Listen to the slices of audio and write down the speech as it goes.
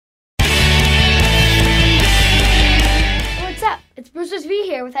Bruce's V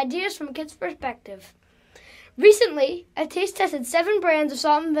here with ideas from a kid's perspective. Recently, I taste tested 7 brands of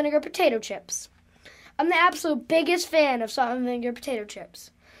salt and vinegar potato chips. I'm the absolute biggest fan of salt and vinegar potato chips,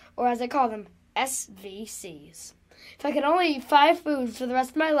 or as I call them, SVCs. If I could only eat 5 foods for the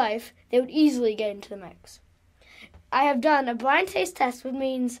rest of my life, they would easily get into the mix. I have done a blind taste test, which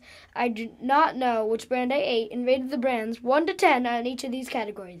means I do not know which brand I ate, and rated the brands 1 to 10 on each of these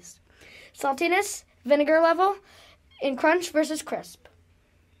categories: saltiness, vinegar level, and crunch versus crisp.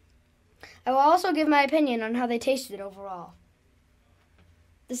 I will also give my opinion on how they tasted overall.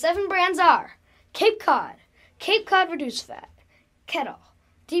 The 7 brands are Cape Cod Reduced Fat, Kettle,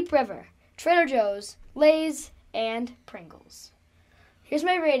 Deep River, Trader Joe's, Lay's, and Pringles. Here's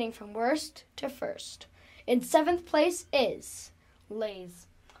my rating from worst to first. In 7th place is Lay's.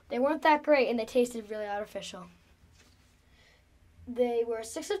 They weren't that great and they tasted really artificial. They were a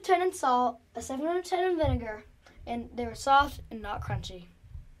 6 of 10 in salt, a 7 out of 10 in vinegar, and they were soft and not crunchy.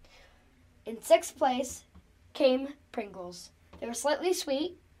 In 6th place came Pringles. They were slightly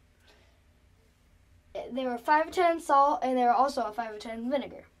sweet. They were 5 of 10 in salt, and they were also a 5 of 10 in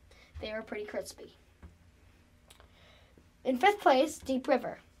vinegar. They were pretty crispy. In 5th place, Deep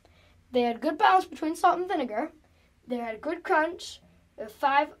River. They had good balance between salt and vinegar. They had good crunch, a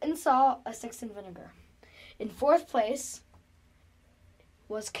 5 in salt, a 6 in vinegar. In 4th place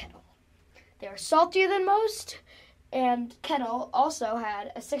was Kettle. They were saltier than most, and Kettle also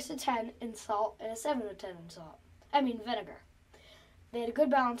had a 6 of 10 in salt and a 7 of 10 in vinegar. They had a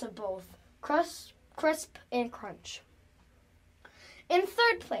good balance of both crisp, and crunch. In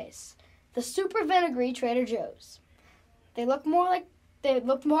 3rd place, the super vinegary Trader Joe's. They looked more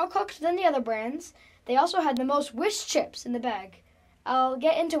cooked than the other brands. They also had the most Wish chips in the bag. I'll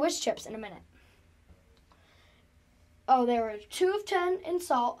get into Wish chips in a minute. Oh, they were 2 of 10 in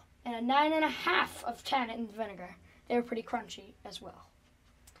salt and a 9.5 of 10 in vinegar. They were pretty crunchy as well.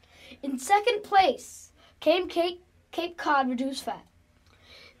 In 2nd place came Cape Cod Reduced Fat.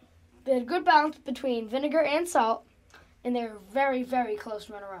 They had a good balance between vinegar and salt, and they were very, very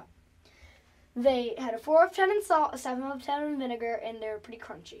close runner-up. They had a 4 of 10 in salt, a 7 of 10 in vinegar, and they were pretty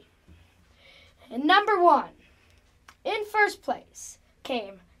crunchy. And number 1, in 1st place,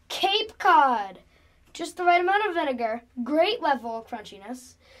 came Cape Cod. Just the right amount of vinegar, great level of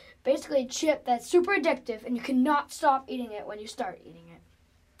crunchiness, basically a chip that's super addictive, and you cannot stop eating it when you start eating it.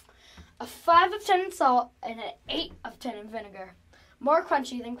 A 5 of 10 in salt, and an 8 of 10 in vinegar. More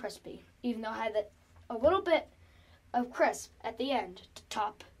crunchy than crispy, even though it had a little bit of crisp at the end to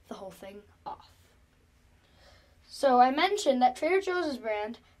top the whole thing off. So I mentioned that Trader Joe's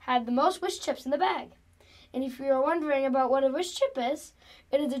brand had the most Wish chips in the bag. And if you're wondering about what a Wish chip is,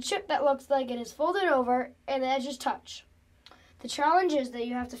 it is a chip that looks like it is folded over and the edges touch. The challenge is that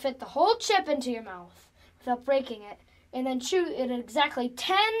you have to fit the whole chip into your mouth without breaking it, and then chew it exactly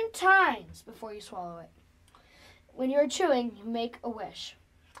 10 times before you swallow it. When you're chewing, you make a wish.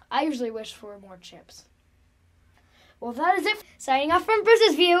 I usually wish for more chips. Well, that is it. Signing off from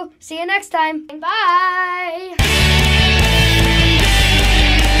Bruce's View. See you next time. Bye!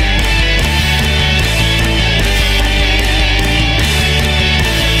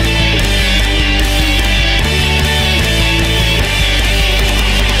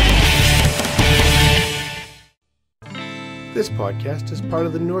 This podcast is part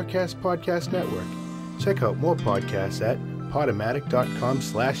of the NORCAS Podcast Network. Check out more podcasts at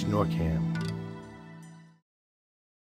podomatic.com/NORCAM.